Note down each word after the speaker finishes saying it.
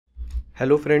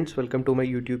Hello friends, welcome to my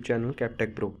YouTube channel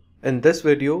Kaptechpro. In this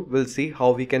video, we'll see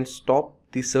how we can stop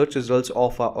the search results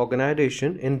of our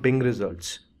organization in Bing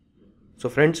results. So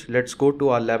friends, let's go to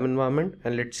our lab environment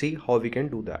and let's see how we can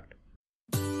do that.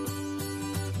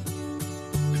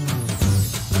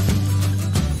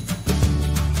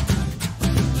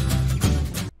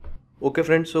 Okay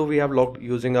friends, so we have logged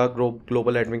using our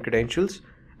global admin credentials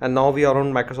and now we are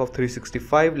on Microsoft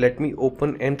 365. Let me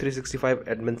open M365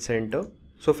 Admin Center.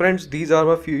 So friends, these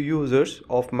are a few users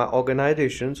of my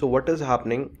organization. So what is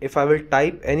happening, if I will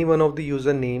type any one of the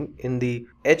username in the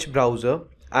Edge browser,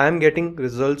 I am getting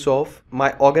results of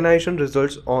my organization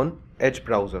results on Edge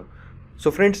browser. So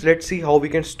friends, let's see how we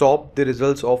can stop the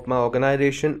results of my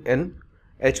organization in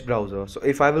Edge browser. So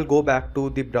if I will go back to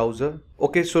the browser,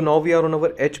 okay, so now we are on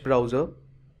our Edge browser.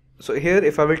 So here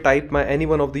if I will type my any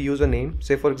one of the username,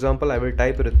 say for example I will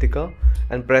type Ritika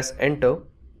and press enter.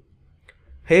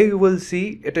 Here you will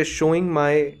see it is showing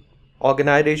my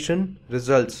organization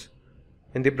results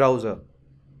in the browser.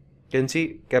 You can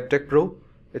see Kaptechpro,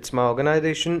 it's my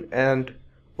organization, and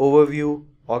overview,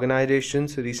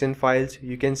 organizations, recent files.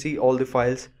 You can see all the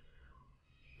files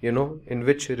in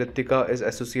which Ritika is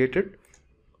associated,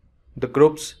 the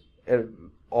groups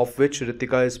of which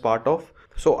Ritika is part of.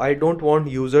 So I don't want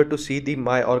user to see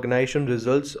my organization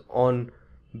results on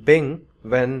Bing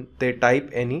when they type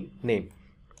any name.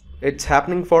 It's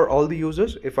happening for all the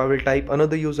users. If I will type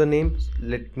another username,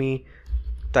 let me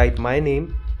type my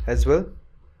name as well.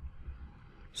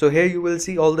 So here you will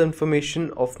see all the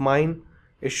information of mine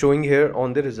is showing here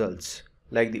on the results,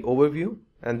 like the overview,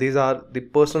 and these are the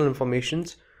personal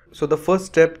informations. So the first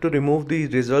step to remove the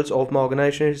results of my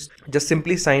organization is just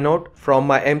simply sign out from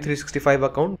my M365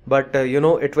 account, but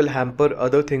it will hamper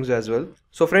other things as well.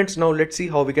 So friends, now let's see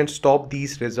how we can stop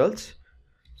these results.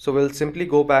 So we'll simply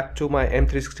go back to my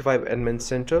M365 Admin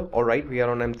Center. Alright, we are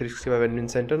on M365 Admin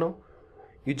Center now.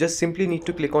 You just simply need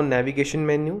to click on navigation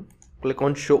menu, click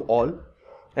on show all,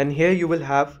 and here you will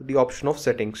have the option of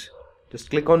settings.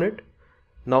 Just click on it.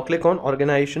 Now click on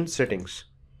organization settings.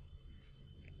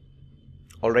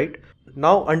 Alright,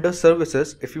 now under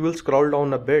services, if you will scroll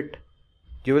down a bit,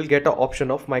 you will get an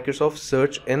option of Microsoft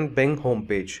Search in Bing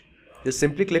homepage. Just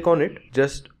simply click on it,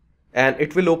 and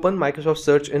it will open Microsoft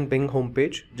Search in Bing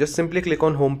homepage. Just simply click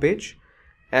on homepage,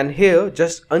 and here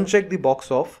just uncheck the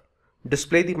box of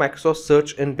display the Microsoft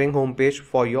Search in Bing homepage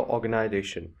for your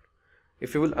organization.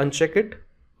 If you will uncheck it,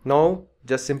 now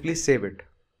just simply save it.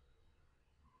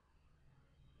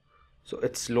 So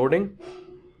it's loading.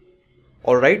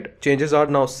 Alright, changes are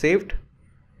now saved.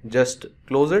 Just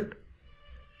close it.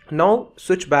 Now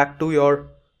switch back to your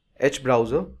Edge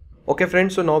browser. Okay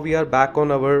friends, so now we are back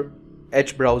on our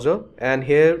Edge browser, and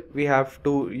here we have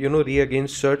to again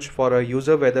search for a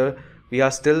user whether we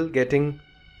are still getting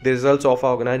the results of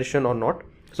our organization or not.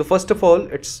 So first of all,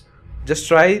 it's just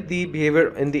try the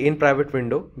behavior in the in private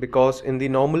window, because in the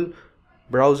normal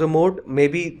browser mode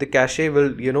maybe the cache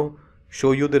will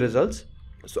show you the results.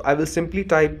 So I will simply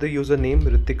type the username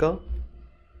Ritika,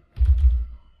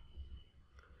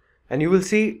 and you will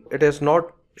see it is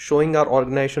not showing our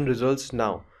organization results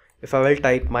now. If I will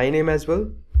type my name as well,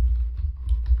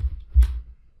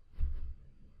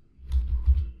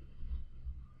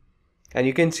 and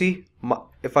you can see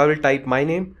if I will type my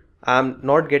name, I am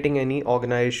not getting any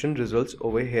organization results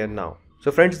over here now. So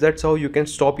friends, that's how you can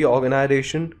stop your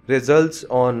organization results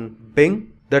on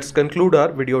Bing. Let's conclude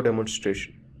our video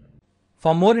demonstration.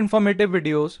 For more informative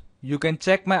videos, you can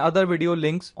check my other video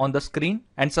links on the screen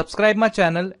and subscribe my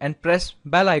channel and press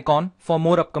bell icon for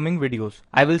more upcoming videos.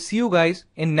 I will see you guys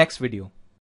in next video.